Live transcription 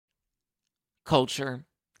culture,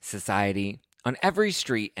 society, on every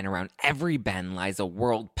street and around every bend lies a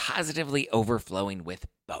world positively overflowing with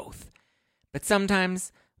both. But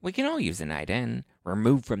sometimes we can all use a night in,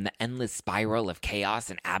 removed from the endless spiral of chaos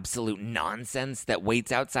and absolute nonsense that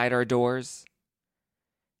waits outside our doors.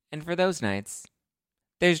 And for those nights,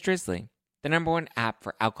 there's Drizzly, the #1 app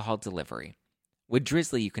for alcohol delivery. With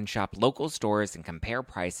Drizzly, you can shop local stores and compare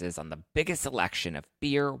prices on the biggest selection of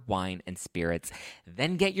beer, wine, and spirits,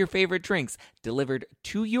 then get your favorite drinks delivered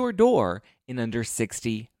to your door in under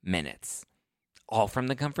 60 minutes. All from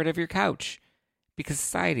the comfort of your couch. Because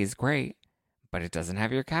society is great, but it doesn't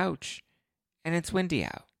have your couch. And it's windy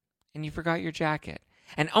out. And you forgot your jacket.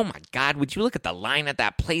 And oh my God, would you look at the line at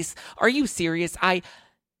that place? Are you serious?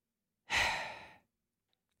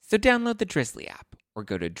 So download the Drizzly app or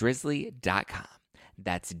go to drizzly.com.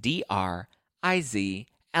 That's DRIZLY.com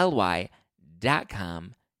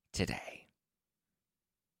today.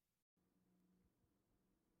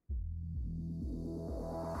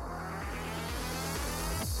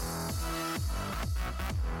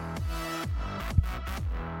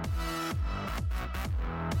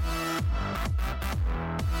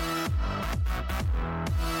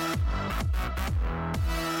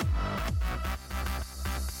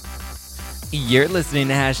 You're listening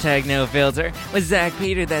to #NoFilter with Zach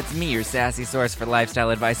Peter. That's me, your sassy source for lifestyle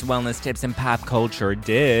advice, wellness tips, and pop culture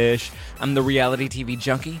dish. I'm the reality TV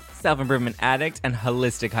junkie, self-improvement addict, and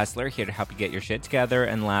holistic hustler, here to help you get your shit together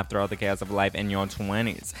and laugh through all the chaos of life in your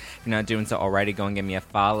 20s. If you're not doing so already, go and give me a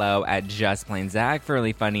follow at Just Plain Zach for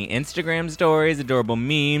really funny Instagram stories, adorable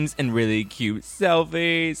memes, and really cute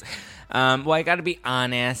selfies. Well, I gotta be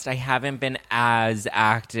honest, I haven't been as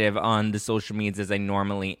active on the social medias as I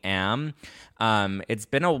normally am. It's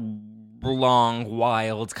been a long,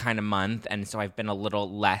 wild kind of month, and so I've been a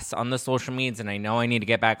little less on the social medias, and I know I need to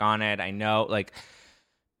get back on it. I know,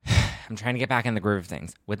 I'm trying to get back in the groove of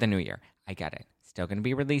things with the new year. I get it. Still going to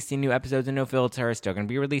be releasing new episodes of No Filter. Still going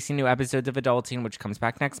to be releasing new episodes of Adulting, which comes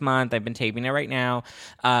back next month. I've been taping it right now.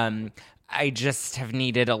 I just have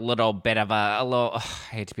needed a little bit of I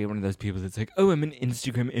hate to be one of those people that's like, oh, I'm an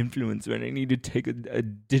Instagram influencer and I need to take a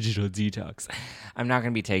digital detox. I'm not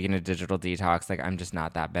going to be taking a digital detox. I'm just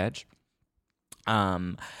not that bitch.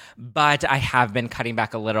 But I have been cutting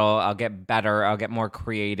back a little. I'll get better. I'll get more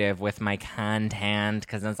creative with my content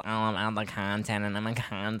because it's all about the content and I'm a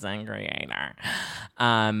content creator.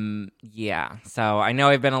 Yeah. So I know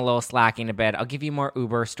I've been a little slacking a bit. I'll give you more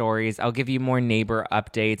Uber stories. I'll give you more neighbor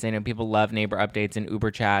updates. I know people love neighbor updates and Uber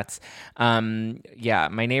chats. Yeah,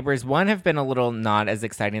 my neighbors, one, have been a little not as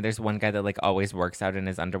exciting. There's one guy that always works out in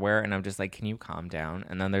his underwear and I'm just like, can you calm down?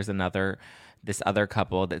 And then there's this other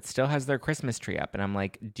couple that still has their Christmas tree up. And I'm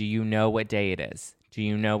like, do you know what day it is? Do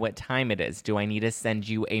you know what time it is? Do I need to send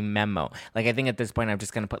you a memo? I think at this point, I'm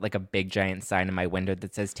just going to put a big giant sign in my window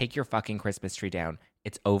that says, take your fucking Christmas tree down.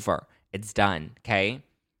 It's over. It's done. Okay?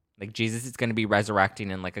 Jesus is going to be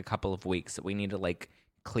resurrecting in a couple of weeks. So we need to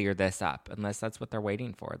clear this up. Unless that's what they're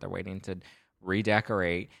waiting for. They're waiting to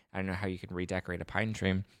redecorate. I don't know how you can redecorate a pine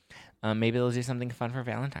tree. Maybe they'll do something fun for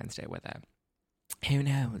Valentine's Day with it. Who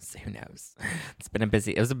knows?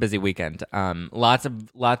 It was a busy weekend. Lots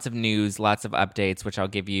of news, lots of updates, which I'll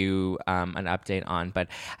give you an update on. But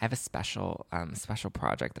I have a special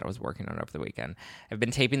project that I was working on over the weekend. I've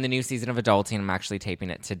been taping the new season of Adulting. I'm actually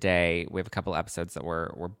taping it today. We have a couple episodes that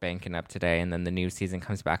we're banking up today, and then the new season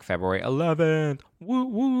comes back February 11th. Woo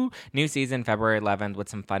woo! New season February 11th with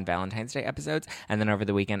some fun Valentine's Day episodes. And then over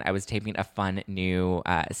the weekend, I was taping a fun new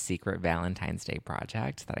secret Valentine's Day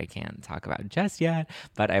project that I can't talk about just yet.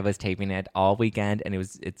 But I was taping it all weekend, and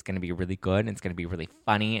it's going to be really good, and it's going to be really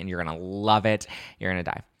funny, and you're going to love it. You're going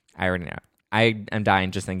to die. I already know. I am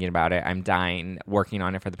dying just thinking about it. I'm dying working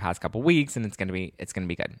on it for the past couple weeks, and it's going to be good. It's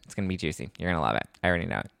going to be juicy. You're going to love it. I already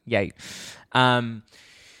know it. Yay.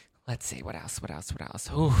 Let's see. What else?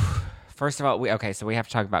 Ooh. First of all, we have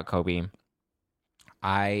to talk about Kobe.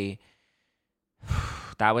 That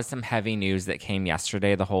was some heavy news that came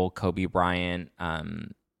yesterday, the whole Kobe Bryant.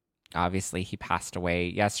 Obviously, he passed away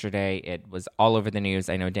yesterday. It was all over the news.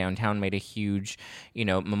 I know downtown made a huge,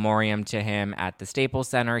 memoriam to him at the Staples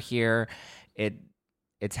Center here.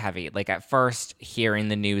 It's heavy. At first, hearing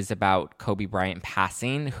the news about Kobe Bryant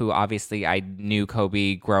passing, who obviously I knew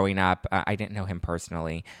Kobe growing up. I didn't know him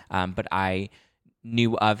personally, but I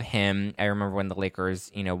knew of him. I remember when the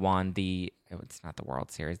Lakers, won it's not the World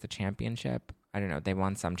Series, the championship. I don't know. They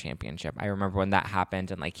won some championship. I remember when that happened,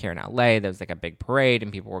 and here in LA, there was a big parade, and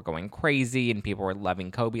people were going crazy, and people were loving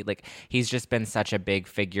Kobe. He's just been such a big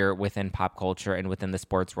figure within pop culture and within the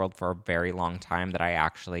sports world for a very long time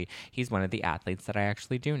that he's one of the athletes that I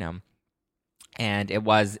actually do know. And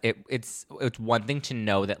it's one thing to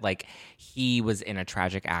know that like he was in a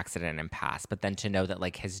tragic accident and passed, but then to know that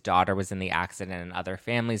like his daughter was in the accident and other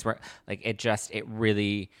families were like, it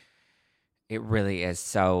really is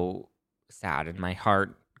so sad. And my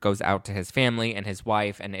heart goes out to his family and his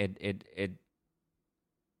wife. And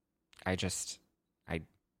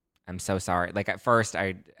I'm so sorry. Like at first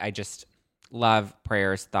I just love,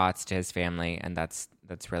 prayers, thoughts to his family. And that's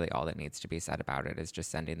really all that needs to be said about it, is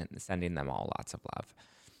just sending them all lots of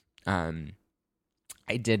love.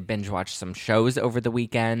 I did binge watch some shows over the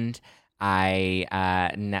weekend. I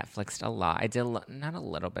Netflixed a lot. I did not a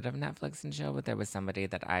little bit of Netflix and chill, but there was somebody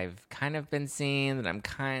that I've kind of been seeing that I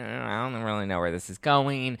don't really know where this is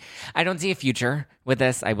going. I don't see a future with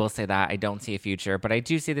this. I will say that I don't see a future, but I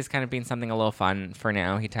do see this kind of being something a little fun for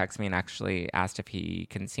now. He texted me and actually asked if he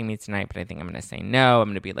can see me tonight, but I think I'm going to say no. I'm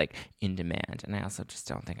going to be like in demand, and I also just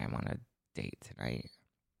don't think I want to date tonight.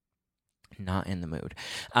 Not in the mood.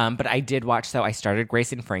 But I did watch, though. I started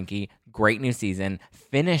Grace and Frankie. Great new season.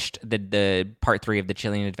 Finished the part 3 of the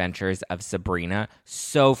Chilling Adventures of Sabrina.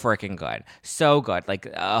 So freaking good. So good. Like,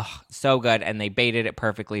 so good. And they baited it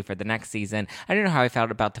perfectly for the next season. I don't know how I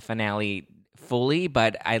felt about the finale fully,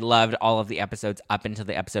 but I loved all of the episodes up until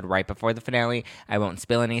the episode right before the finale. I won't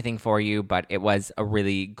spill anything for you, but it was a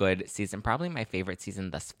really good season. Probably my favorite season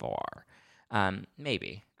thus far.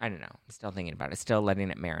 Maybe. I don't know. I'm still thinking about it. Still letting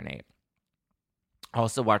it marinate.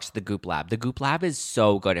 Also watched The Goop Lab. The Goop Lab is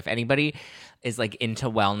so good. If anybody is like into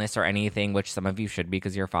wellness or anything, which some of you should be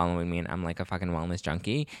because you're following me and I'm like a fucking wellness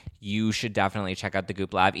junkie, you should definitely check out The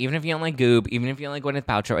Goop Lab. Even if you don't like Goop, even if you don't like Gwyneth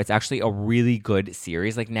Paltrow, it's actually a really good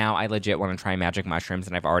series. Like now I legit want to try magic mushrooms,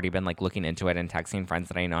 and I've already been like looking into it and texting friends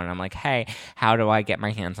that I know, and I'm like, hey, how do I get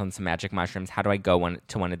my hands on some magic mushrooms? How do I go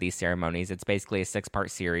to one of these ceremonies? It's basically a 6-part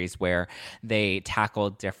series where they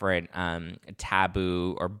tackle different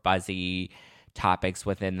taboo or buzzy topics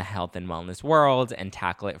within the health and wellness world and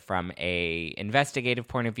tackle it from a investigative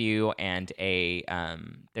point of view, and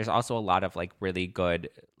there's also a lot of like really good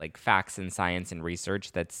like facts and science and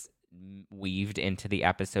research that's weaved into the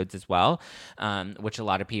episodes as well, which a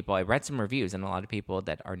lot of people, I read some reviews, and a lot of people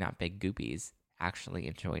that are not big goopies actually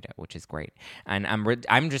enjoyed it, which is great. And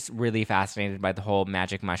I'm just really fascinated by the whole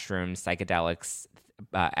magic mushrooms, psychedelics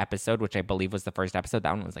episode, which I believe was the first episode.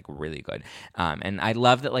 That one was like really good. And I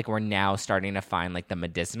love that like we're now starting to find like the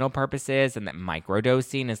medicinal purposes, and that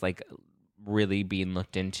microdosing is like really being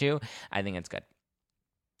looked into. I think it's good.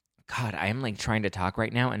 God, I am like trying to talk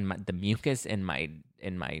right now, and the mucus in my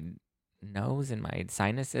nose and my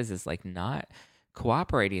sinuses is like not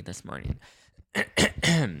cooperating this morning.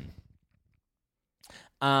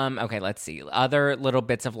 Okay, let's see. Other little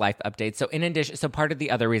bits of life updates. So in addition, so part of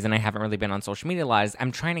the other reason I haven't really been on social media a lot is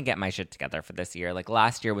I'm trying to get my shit together for this year. Like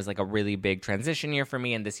last year was like a really big transition year for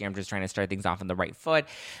me, and this year I'm just trying to start things off on the right foot.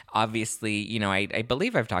 Obviously, you know, I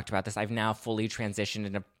believe I've talked about this. I've now fully transitioned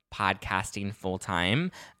into podcasting full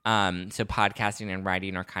time. So podcasting and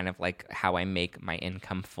writing are kind of like how I make my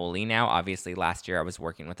income fully now. Obviously, last year I was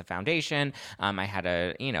working with a foundation. I had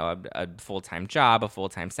a full-time job, a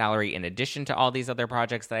full-time salary in addition to all these other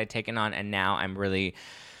projects that I'd taken on. And now I'm really,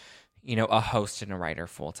 a host and a writer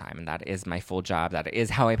full time. And that is my full job. That is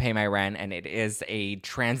how I pay my rent. And it is a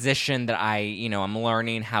transition that I'm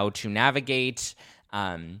learning how to navigate.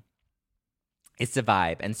 It's a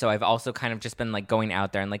vibe. And so I've also kind of just been like going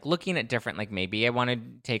out there and like looking at different, like maybe I want to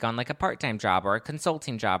take on like a part-time job or a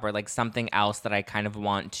consulting job or like something else that I kind of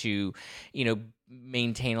want to,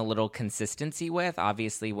 maintain a little consistency with.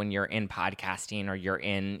 Obviously, when you're in podcasting or you're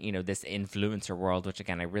in, this influencer world, which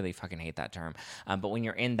again, I really fucking hate that term. But when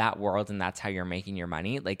you're in that world and that's how you're making your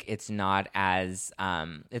money, like it's not as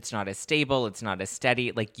stable. It's not as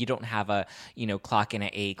steady. Like you don't have a, clock in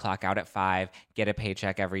at 8, clock out at 5, get a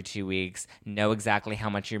paycheck every 2 weeks, know exactly how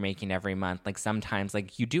much you're making every month. Like sometimes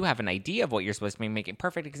like you do have an idea of what you're supposed to be making.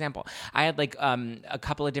 Perfect example. I had like a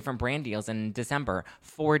couple of different brand deals in December,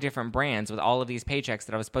 4 different brands with all of these paychecks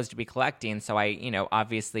that I was supposed to be collecting. So I,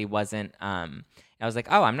 obviously wasn't, I was like,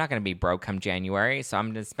 oh, I'm not going to be broke come January. So I'm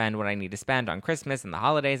going to spend what I need to spend on Christmas and the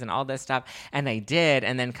holidays and all this stuff. And I did.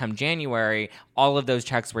 And then come January, all of those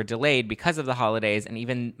checks were delayed because of the holidays. And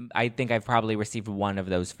even I think I've probably received one of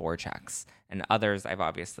those 4 checks. And others I've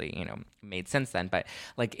obviously, made since then. But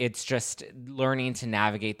like, it's just learning to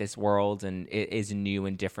navigate this world, and it is new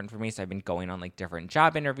and different for me. So I've been going on like different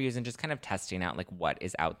job interviews and just kind of testing out like what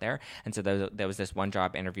is out there. And so there was this one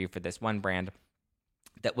job interview for this one brand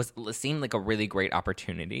that seemed like a really great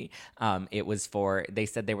opportunity. They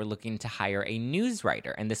said they were looking to hire a news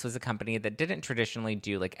writer, and this was a company that didn't traditionally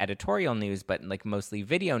do like editorial news, but like mostly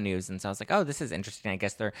video news. And so I was like, oh, this is interesting. I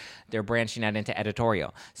guess they're branching out into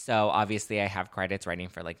editorial. So obviously I have credits writing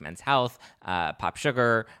for like Men's Health, Pop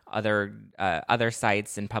Sugar, other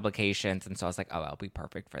sites and publications. And so I was like, oh, I'll be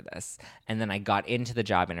perfect for this. And then I got into the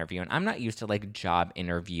job interview, and I'm not used to like job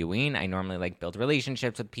interviewing. I normally like build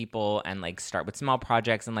relationships with people and like start with small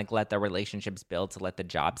projects and like let the relationships build to let the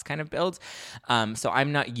jobs kind of build. So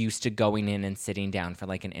I'm not used to going in and sitting down for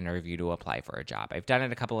like an interview to apply for a job. I've done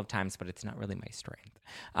it a couple of times, but it's not really my strength.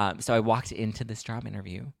 So I walked into this job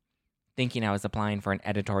interview thinking I was applying for an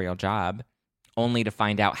editorial job, only to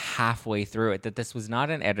find out halfway through it that this was not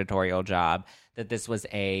an editorial job, that this was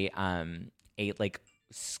a like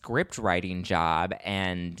script writing job.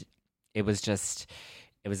 And it was a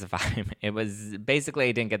vibe. It was basically,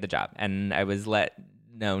 I didn't get the job, and I was let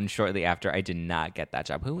known shortly after I did not get that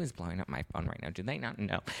job. Who is blowing up my phone right now? Do they not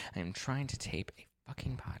know I'm trying to tape a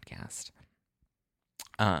fucking podcast?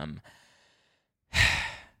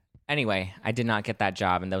 Anyway, I did not get that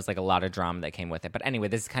job, and there was like a lot of drama that came with it. But anyway,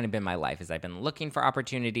 this has kind of been my life, as I've been looking for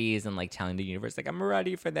opportunities and like telling the universe, like, I'm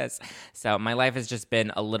ready for this. So my life has just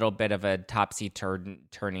been a little bit of a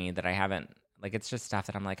topsy-turvy that I haven't, like, it's just stuff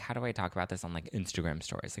that I'm like, how do I talk about this on like Instagram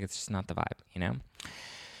stories? Like, it's just not the vibe, you know?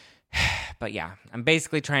 But yeah, I'm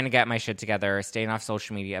basically trying to get my shit together, staying off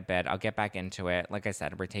social media a bit. I'll get back into it. Like I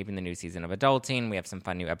said, we're taping the new season of Adulting. We have some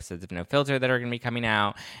fun new episodes of No Filter that are going to be coming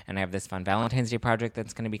out. And I have this fun Valentine's Day project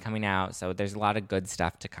that's going to be coming out. So there's a lot of good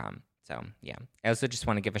stuff to come. So yeah. I also just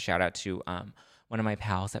want to give a shout out to one of my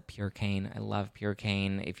pals at Pure Cane. I love Pure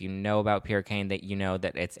Cane. If you know about Pure Cane, that you know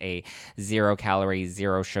that it's a 0-calorie,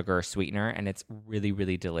 0-sugar sweetener, and it's really,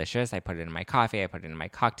 really delicious. I put it in my coffee. I put it in my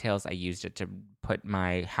cocktails. I used it to put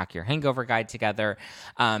my Hack Your Hangover guide together.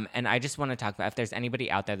 And I just want to talk about, if there's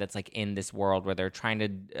anybody out there that's like in this world where they're trying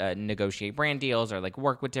to negotiate brand deals or like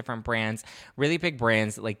work with different brands, really big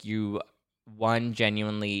brands like you, one,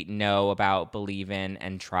 genuinely know about, believe in,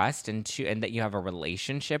 and trust, and two, and that you have a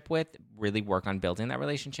relationship with, really work on building that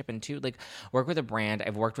relationship, and two, like, work with a brand.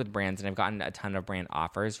 I've worked with brands, and I've gotten a ton of brand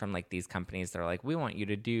offers from like these companies that are like, we want you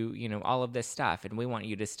to do, you know, all of this stuff, and we want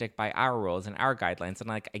you to stick by our rules and our guidelines. And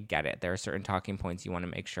like, I get it. There are certain talking points you want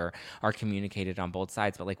to make sure are communicated on both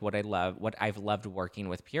sides. But like, what I've loved working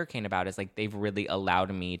with Pure Cane about is like, they've really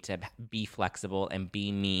allowed me to be flexible and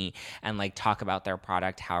be me and like talk about their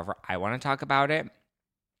product however I want to talk about it,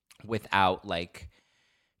 without like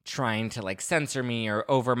trying to like censor me or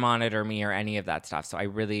over monitor me or any of that stuff. So I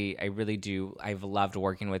really do. I've loved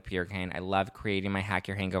working with Pure Cane. I love creating my Hack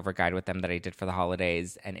Your Hangover guide with them that I did for the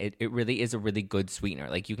holidays. And it really is a really good sweetener.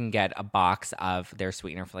 Like, you can get a box of their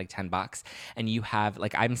sweetener for like $10, and you have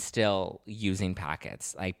like, I'm still using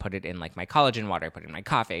packets. I put it in like my collagen water, I put it in my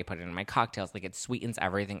coffee, I put it in my cocktails. Like, it sweetens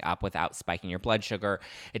everything up without spiking your blood sugar.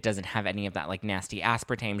 It doesn't have any of that like nasty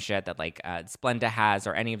aspartame shit that like Splenda has,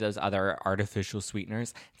 or any of those other artificial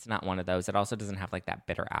sweeteners. It's not one of those. It also doesn't have like that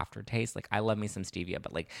bitter aftertaste. Like, I love me some stevia,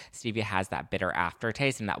 but like stevia has that bitter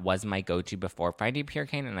aftertaste, and that was my go-to before finding Pure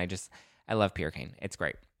Cane, and I love Pure Cane. It's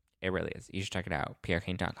great. It really is. You should check it out.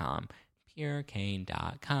 purecane.com.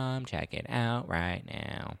 purecane.com. Check it out right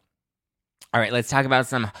now. All right, let's talk about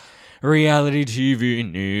some reality TV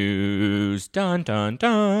news. Dun, dun,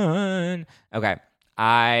 dun. Okay.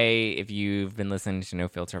 If you've been listening to No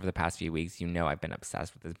Filter over the past few weeks, you know I've been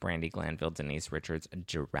obsessed with this Brandy Glanville, Denise Richards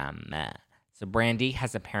drama. So Brandy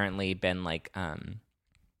has apparently been like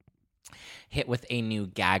hit with a new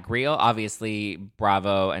gag reel. Obviously,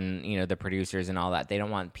 Bravo and, you know, the producers and all that, they don't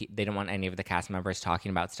want any of the cast members talking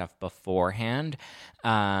about stuff beforehand.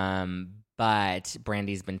 But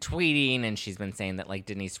Brandy's been tweeting, and she's been saying that like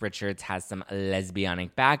Denise Richards has some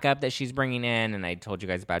lesbianic backup that she's bringing in. And I told you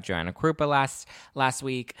guys about Joanna Krupa last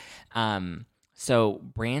week. So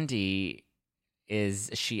Brandy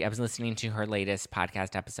I was listening to her latest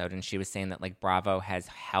podcast episode, and she was saying that like Bravo has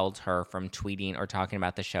held her from tweeting or talking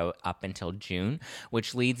about the show up until June,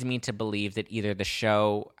 which leads me to believe that either the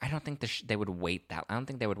show, I don't think they would wait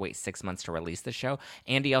 6 months to release the show.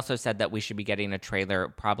 Andy also said that we should be getting a trailer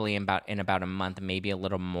probably in about a month, maybe a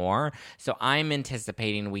little more. So I'm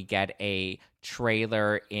anticipating we get a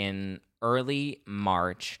trailer in early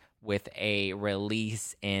March with a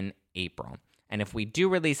release in April. And if we do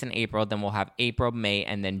release in April, then we'll have April, May,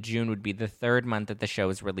 and then June would be the third month that the show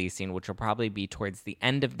is releasing, which will probably be towards the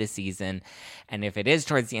end of the season. And if it is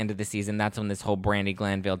towards the end of the season, that's when this whole Brandy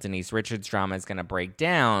Glanville, Denise Richards drama is going to break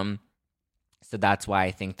down. So that's why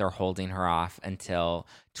I think they're holding her off until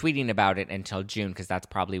tweeting about it until June, because that's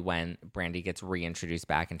probably when Brandy gets reintroduced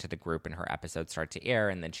back into the group and her episodes start to air,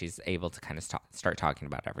 and then she's able to kind of start talking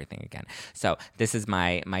about everything again. So this is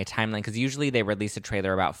my timeline, because usually they release a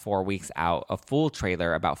trailer about 4 weeks out, a full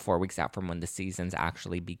trailer about 4 weeks out from when the seasons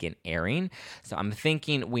actually begin airing. So I'm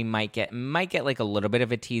thinking we might get like a little bit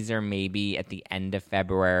of a teaser maybe at the end of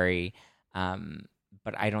February.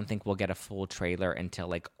 But I don't think we'll get a full trailer until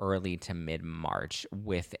like early to mid-March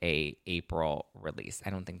with a April release. I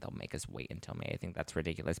don't think they'll make us wait until May. I think that's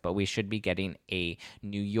ridiculous. But we should be getting a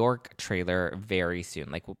New York trailer very soon,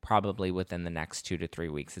 like probably within the next 2 to 3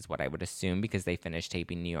 weeks is what I would assume, because they finished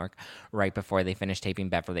taping New York right before they finished taping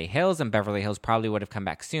Beverly Hills, and Beverly Hills probably would have come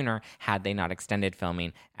back sooner had they not extended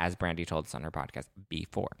filming, as Brandy told us on her podcast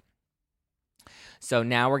before. So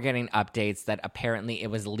now we're getting updates that apparently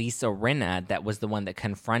it was Lisa Rinna that was the one that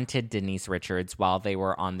confronted Denise Richards while they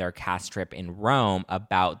were on their cast trip in Rome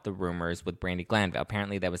about the rumors with Brandi Glanville.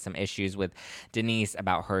 Apparently there was some issues with Denise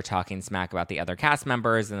about her talking smack about the other cast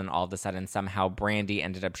members, and then all of a sudden somehow Brandi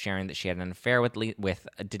ended up sharing that she had an affair with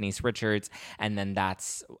Denise Richards, and then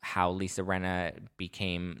that's how Lisa Rinna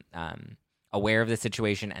became aware of the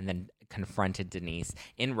situation and then confronted Denise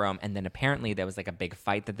in Rome. And then apparently there was like a big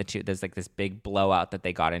fight that there's like this big blowout that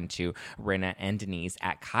they got into, Rinna and Denise,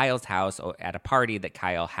 at Kyle's house or at a party that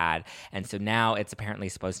Kyle had. And so now it's apparently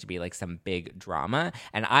supposed to be like some big drama.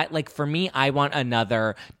 And for me, I want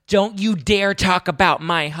another "don't you dare talk about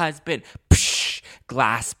my husband"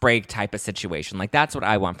 glass break type of situation. Like, that's what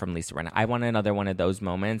I want from Lisa Rinna. I want another one of those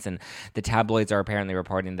moments. And the tabloids are apparently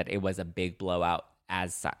reporting that it was a big blowout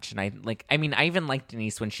as such. And I even like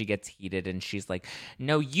Denise when she gets heated and she's like,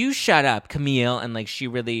 "No, you shut up, Camille." And like she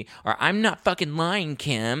really, or "I'm not fucking lying,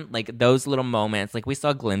 Kim." Like those little moments, like we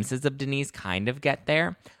saw glimpses of Denise kind of get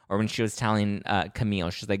there. Or when she was telling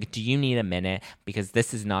Camille, she's like, "Do you need a minute? Because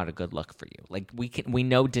this is not a good look for you." Like we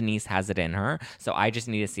know Denise has it in her. So I just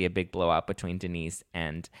need to see a big blowout between Denise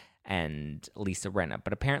and Lisa Rinna.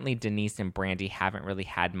 But apparently Denise and Brandi haven't really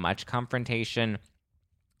had much confrontation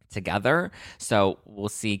together, so we'll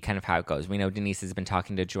see kind of how it goes. We know Denise has been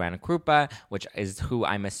talking to Joanna Krupa, which is who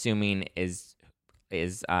I'm assuming is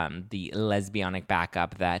the lesbianic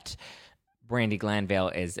backup that Brandi Glanville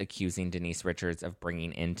is accusing Denise Richards of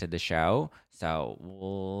bringing into the show. So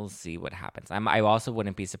we'll see what happens. I also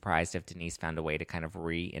wouldn't be surprised if Denise found a way to kind of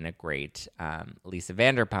reintegrate Lisa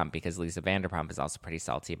Vanderpump, because Lisa Vanderpump is also pretty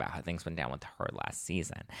salty about how things went down with her last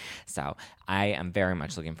season. So I am very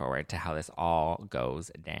much looking forward to how this all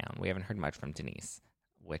goes down. We haven't heard much from Denise,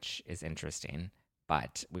 which is interesting.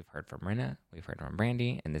 But we've heard from Rinna, we've heard from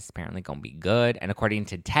Brandi, and this is apparently going to be good. And according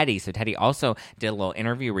to Teddy, so Teddy also did a little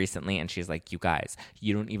interview recently, and she's like, "You guys,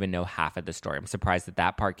 you don't even know half of the story. I'm surprised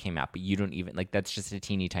that part came out, but you don't even, like, that's just a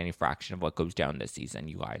teeny tiny fraction of what goes down this season,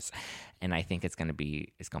 you guys." And I think it's going to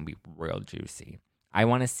be real juicy. I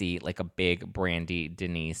want to see like a big Brandi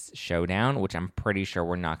Denise showdown, which I'm pretty sure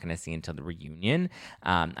we're not going to see until the reunion.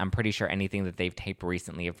 I'm pretty sure anything that they've taped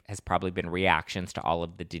recently has probably been reactions to all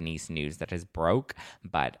of the Denise news that has broke.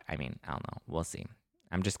 But I mean, I don't know. We'll see.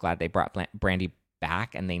 I'm just glad they brought Brandi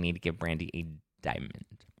back, and they need to give Brandi a diamond.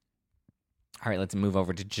 All right, let's move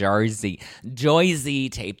over to Jersey.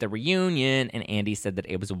 Joyzy taped the reunion, and Andy said that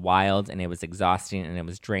it was wild and it was exhausting and it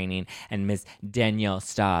was draining. And Miss Danielle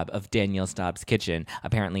Staub of Danielle Staub's Kitchen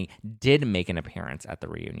apparently did make an appearance at the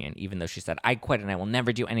reunion, even though she said, "I quit and I will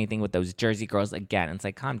never do anything with those Jersey girls again." And it's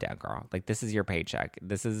like, calm down, girl. Like, this is your paycheck.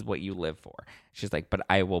 This is what you live for. She's like, "But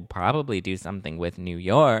I will probably do something with New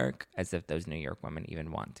York," as if those New York women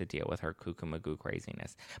even want to deal with her cuckoo-magoo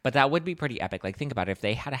craziness. But that would be pretty epic. Like, think about it. If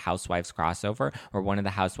they had a Housewives crossover, or one of the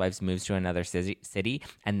housewives moves to another city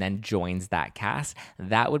and then joins that cast,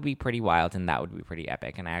 that would be pretty wild, and that would be pretty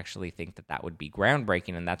epic. And I actually think that would be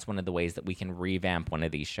groundbreaking, and that's one of the ways that we can revamp one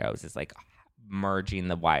of these shows, is like merging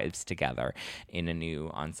the wives together in a new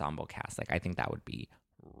ensemble cast. Like, I think that would be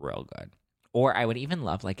real good. Or I would even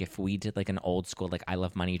love, like, if we did like an old school, like I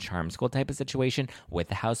Love Money Charm School type of situation with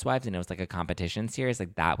the housewives, and it was like a competition series.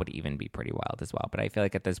 Like, that would even be pretty wild as well. But I feel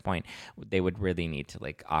like at this point they would really need to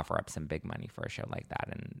like offer up some big money for a show like that.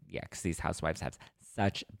 And yeah, because these housewives have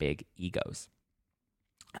such big egos.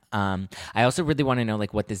 I also really want to know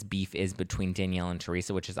like what this beef is between Danielle and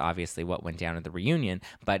Teresa, which is obviously what went down at the reunion,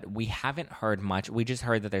 but we haven't heard much. We just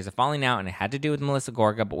heard that there's a falling out and it had to do with Melissa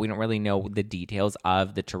Gorga, but we don't really know the details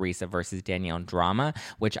of the Teresa versus Danielle drama,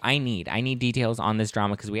 which I need details on this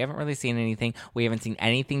drama, because we haven't really seen anything. We haven't seen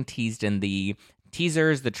anything teased in the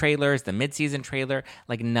teasers, the trailers, the mid-season trailer,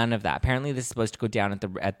 like none of that. Apparently, this is supposed to go down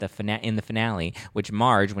in the finale, which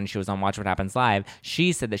Marge, when she was on Watch What Happens Live,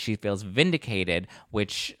 she said that she feels vindicated,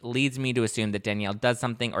 which leads me to assume that Danielle does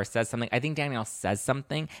something or says something. I think Danielle says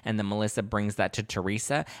something, and then Melissa brings that to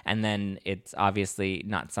Teresa, and then it's obviously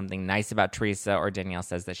not something nice about Teresa, or Danielle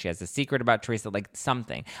says that she has a secret about Teresa, like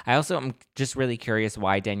something. I also am just really curious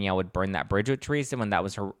why Danielle would burn that bridge with Teresa when that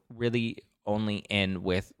was her really only in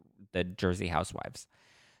with the Jersey Housewives.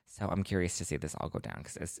 So I'm curious to see this all go down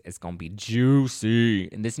because it's going to be juicy.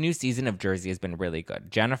 And this new season of Jersey has been really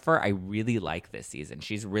good. Jennifer, I really like this season.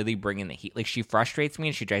 She's really bringing the heat. Like, she frustrates me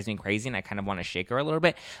and she drives me crazy, and I kind of want to shake her a little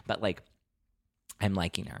bit. But, like, I'm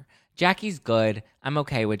liking her. Jackie's good. I'm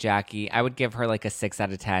okay with Jackie. I would give her like a 6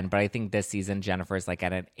 out of 10, but I think this season Jennifer's like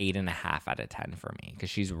at an 8.5 out of 10 for me because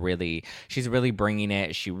she's really bringing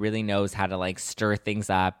it. She really knows how to like stir things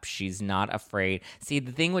up. She's not afraid. See,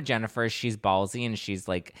 the thing with Jennifer is she's ballsy and she's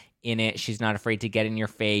like in it. She's not afraid to get in your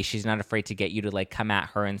face. She's not afraid to get you to like come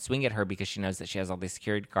at her and swing at her because she knows that she has all these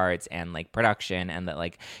security guards and like production, and that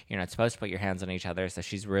like you're not supposed to put your hands on each other. So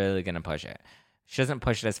she's really gonna push it. She doesn't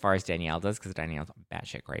push it as far as Danielle does because Danielle's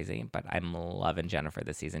batshit crazy, but I'm loving Jennifer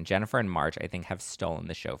this season. Jennifer and Marge, I think, have stolen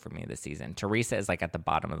the show for me this season. Teresa is like at the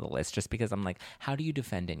bottom of the list just because I'm like, how do you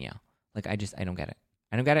defend Danielle? Like, I don't get it.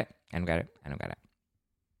 I don't get it.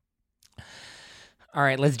 All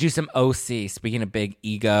right, let's do some OC. Speaking of big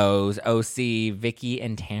egos, OC, Vicky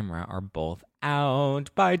and Tamra are both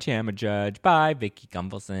out by Tamra Judge, by Vicky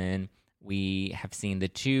Gunvalson. We have seen the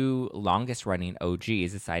two longest running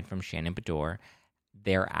OGs aside from Shannon Beador.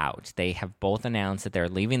 They're out. They have both announced that they're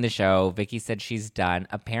leaving the show. Vicky said she's done.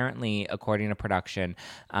 Apparently, according to production,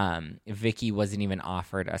 Vicky wasn't even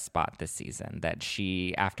offered a spot this season. That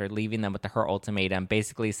she, after leaving them with her ultimatum,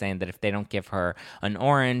 basically saying that if they don't give her an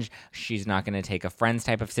orange, she's not going to take a Friends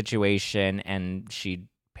type of situation. And she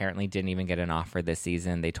apparently didn't even get an offer this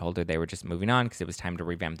season. They told her they were just moving on because it was time to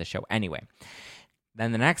revamp the show anyway.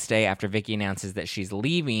 Then the next day, after Vicky announces that she's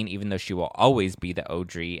leaving, even though she will always be the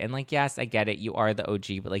OG, and like, yes, I get it, you are the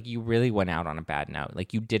OG, but like, you really went out on a bad note.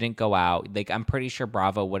 Like, you didn't go out. Like, I'm pretty sure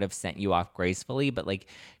Bravo would have sent you off gracefully, but like,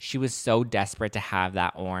 she was so desperate to have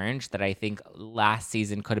that orange that I think last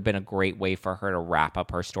season could have been a great way for her to wrap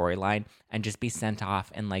up her storyline and just be sent off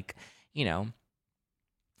and like, you know,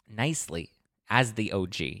 nicely. As the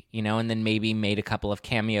OG, you know, and then maybe made a couple of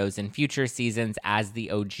cameos in future seasons as the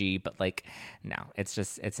OG, but like, no,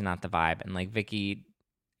 it's not the vibe. And like, Vicky,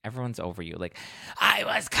 everyone's over you. Like, I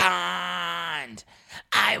was conned.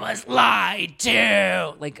 I was lied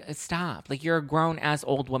to. Like, stop. Like, you're a grown ass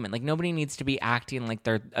old woman. Like, nobody needs to be acting like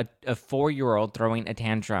they're a 4-year-old throwing a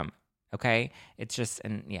tantrum. Okay? It's just,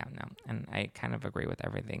 and yeah, no. And I kind of agree with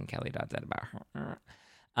everything Kelly Dodd said about her.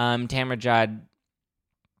 Tamra Judd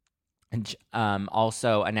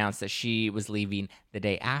also announced that she was leaving the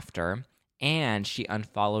day after, and she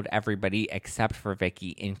unfollowed everybody except for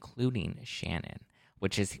Vicky, including Shannon,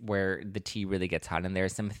 which is where the tea really gets hot. And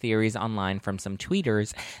there's some theories online from some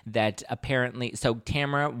tweeters that apparently, so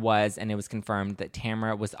Tamra was, and it was confirmed that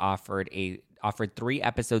Tamra was offered 3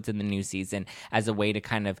 episodes in the new season as a way to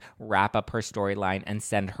kind of wrap up her storyline and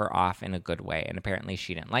send her off in a good way. And apparently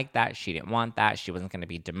she didn't like that. She didn't want that. She wasn't going to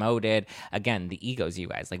be demoted. Again, the egos, you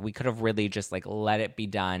guys. Like, we could have really just like let it be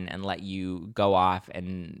done and let you go off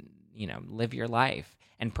and, you know, live your life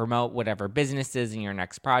and promote whatever businesses in your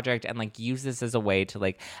next project, and like use this as a way to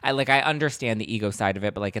like, I understand the ego side of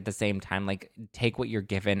it, but like at the same time, like take what you're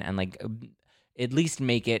given and like at least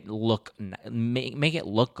make it look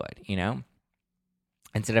good, you know?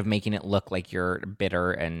 Instead of making it look like you're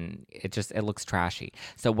bitter and it looks trashy.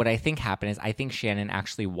 So what I think happened is I think Shannon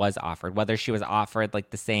actually was offered, whether she was offered like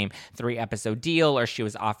the same 3-episode deal or she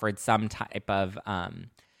was offered some type of,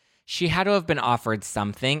 she had to have been offered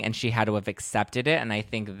something and she had to have accepted it. And I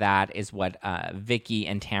think that is what Vicky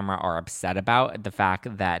and Tamra are upset about, the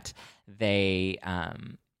fact that they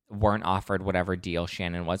weren't offered whatever deal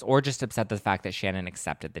Shannon was, or just upset the fact that Shannon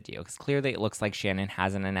accepted the deal. Because clearly it looks like Shannon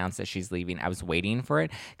hasn't announced that she's leaving. I was waiting for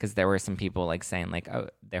it because there were some people like saying like, oh,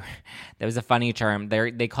 there was a funny term.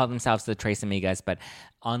 They call themselves the Tres Amigas, but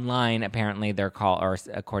online apparently they're called, or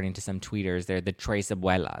according to some tweeters, they're the Tres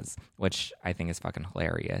Abuelas, which I think is fucking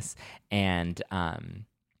hilarious. And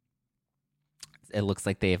it looks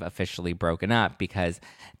like they've officially broken up because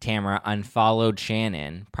Tamara unfollowed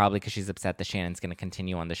Shannon, probably because she's upset that Shannon's going to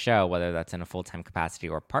continue on the show, whether that's in a full-time capacity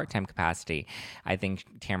or part-time capacity. I think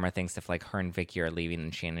Tamara thinks if like her and Vicky are leaving,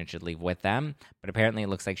 then Shannon should leave with them. But apparently it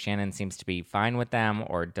looks like Shannon seems to be fine with them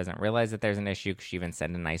or doesn't realize that there's an issue because she even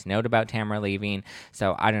sent a nice note about Tamara leaving.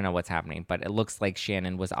 So I don't know what's happening, but it looks like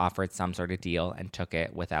Shannon was offered some sort of deal and took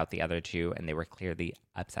it without the other two, and they were clearly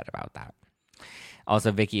upset about that.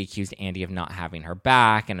 Also, Vicky accused Andy of not having her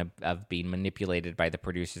back and of being manipulated by the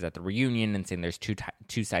producers at the reunion and saying there's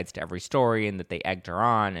two sides to every story and that they egged her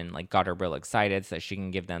on and like got her real excited so that she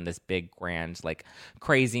can give them this big grand like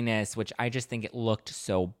craziness, which I just think it looked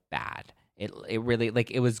so bad. It really, like,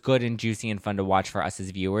 it was good and juicy and fun to watch for us as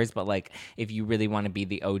viewers, but like if you really want to be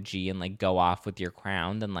the OG and like go off with your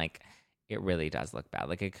crown, then like it really does look bad.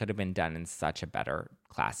 Like it could have been done in such a better,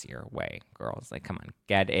 classier way. Girls, like, come on,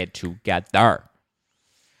 get it together.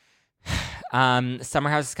 Summer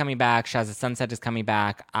House is coming back. Shahs of Sunset is coming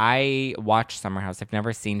back. I watched Summer House. I've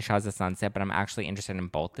never seen Shahs of Sunset, but I'm actually interested in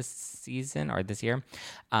both this season or this year.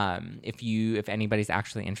 If anybody's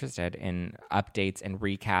actually interested in updates and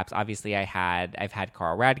recaps, obviously I've had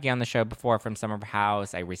Carl Radke on the show before from Summer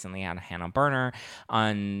House. I recently had Hannah Berner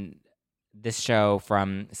on this show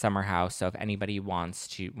from Summer House. So if anybody wants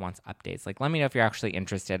updates, like, let me know if you're actually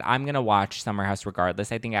interested. I'm going to watch Summer House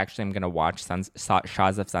regardless. I think actually I'm going to watch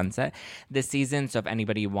Shahs of Sunset this season. So if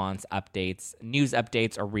anybody wants updates, news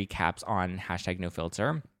updates or recaps on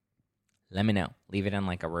 #NoFilter, let me know. Leave it in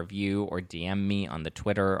like a review or DM me on the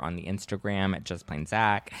Twitter, on the Instagram at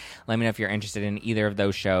JustPlainZach. Let me know if you're interested in either of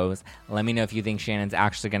those shows. Let me know if you think Shannon's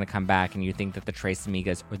actually going to come back and you think that the Tres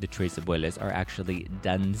Amigas or the Tres Abuelas are actually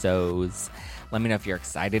dunzos. Let me know if you're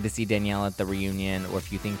excited to see Danielle at the reunion or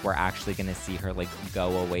if you think we're actually going to see her like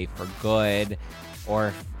go away for good, or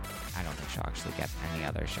if I don't think she'll actually get any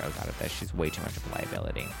other shows out of this. She's way too much of a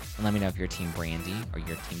liability. And let me know if you're Team Brandy or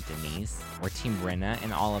you're Team Denise or Team Rinna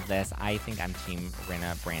in all of this. I think I'm Team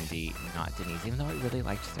Rinna, Brandy, not Denise, even though I really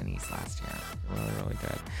liked Denise last year. Really, really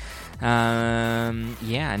good.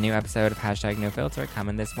 A new episode of #NoFilter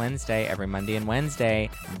coming this Wednesday, every Monday and Wednesday.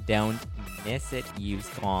 Don't miss it, you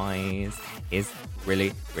guys. It's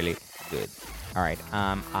really, really good. All right,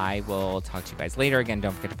 I will talk to you guys later. Again,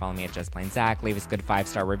 don't forget to follow me at JustPlainZach. Leave us a good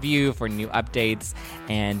 5-star review for new updates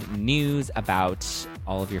and news about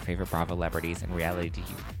all of your favorite Bravo celebrities and reality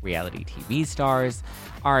TV stars.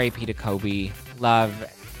 R.I.P. to Kobe. Love,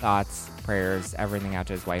 thoughts, prayers, everything out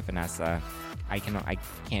to his wife, Vanessa. I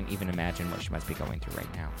can't even imagine what she must be going through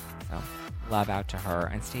right now. So love out to her.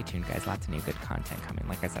 And stay tuned, guys. Lots of new good content coming.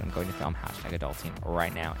 Like I said, I'm going to film #Adulting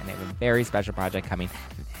right now. And I have a very special project coming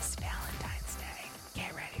this Valentine's Day.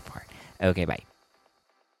 Get ready for it. Okay, bye.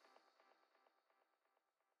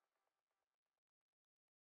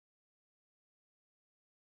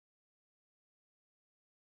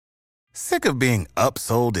 Sick of being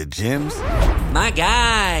upsold at gyms? My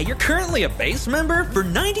guy, you're currently a base member? For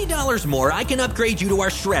 $90 more, I can upgrade you to our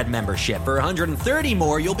Shred membership. For $130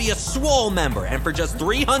 more, you'll be a Swole member. And for just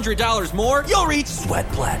 $300 more, you'll reach Sweat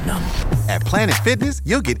Platinum. At Planet Fitness,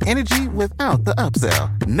 you'll get energy without the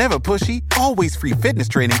upsell. Never pushy, always free fitness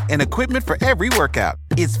training and equipment for every workout.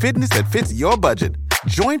 It's fitness that fits your budget.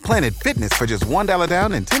 Join Planet Fitness for just $1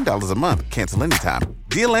 down and $10 a month. Cancel anytime.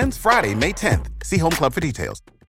 Deal ends Friday, May 10th. See Home Club for details.